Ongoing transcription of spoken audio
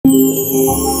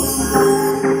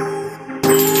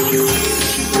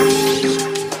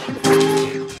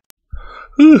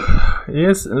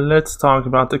Yes, let's talk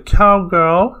about the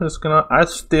cowgirl who's gonna. I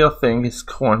still think it's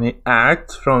Courtney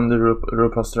Act from the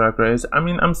RuPaul's Drag Race. I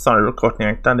mean, I'm sorry, Courtney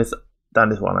Act. That is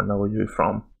what I know you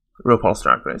from. RuPaul's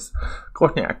Drag Race.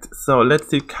 Courtney Act. So let's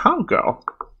see cowgirl.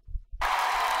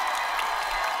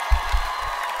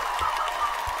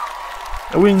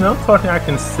 We know Courtney Act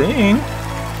can sing.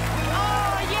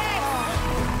 Oh, yes!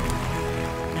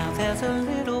 Now there's a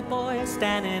little boy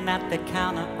standing at the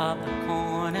counter of the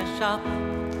corner shop.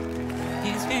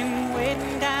 He's been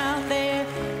waiting down there,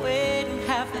 waiting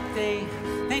half the day.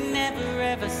 They never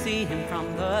ever see him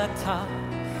from the top.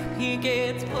 He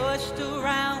gets pushed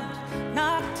around,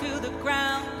 knocked to the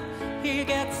ground. He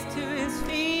gets to his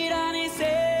feet and he says,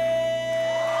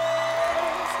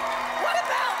 "What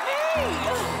about me?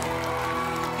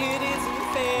 It isn't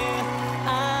fair.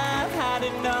 I've had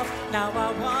enough. Now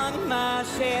I want my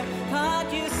share.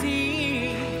 Can't you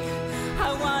see?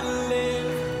 I want to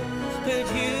live, but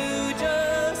you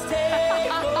just take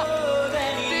more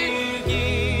than you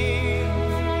give."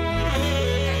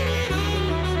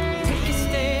 Take a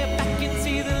step back and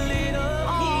see the little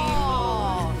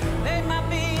people. They might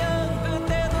be young, but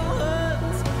they're the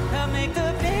ones that make the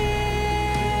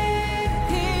big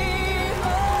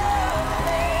people.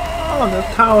 Oh, the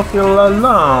cow feel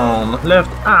alone,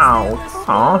 left out.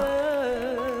 Huh?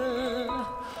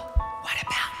 What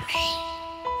about me?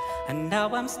 And now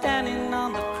I'm standing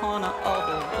on the corner of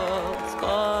the world's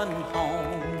gone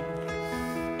home.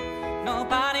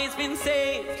 Nobody's been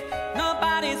saved,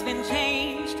 nobody's been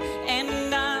changed,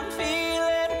 and I'm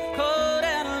feeling cold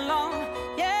and alone.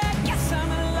 Yeah, guess I'm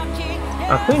lucky.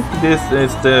 I think this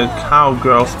is the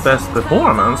cowgirl's best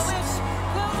performance.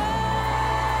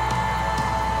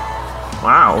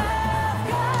 Wow.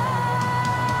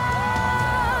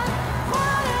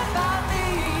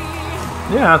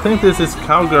 Yeah, I think this is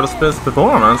cowgirl's best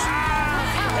performance.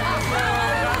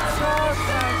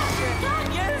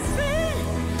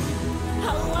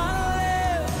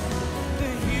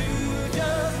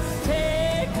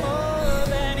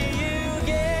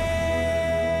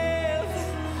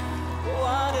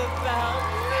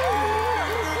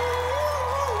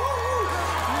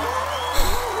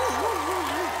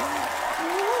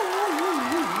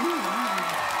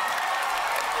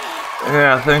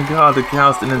 Yeah, thank God the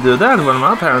cows didn't do that when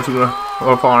my parents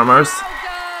were farmers.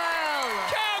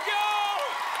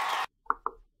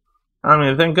 I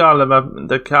mean, thank God that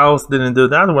the cows didn't do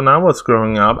that when I was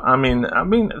growing up. I mean,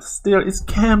 still, it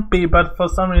can't be, but for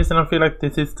some reason I feel like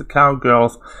this is the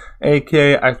cowgirls,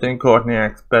 aka I think Courtney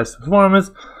Act's best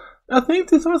performance. I think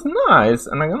this was nice,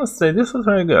 and I'm gonna say this was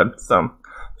very good. So,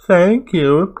 thank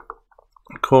you,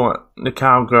 the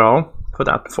cowgirl, for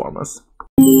that performance.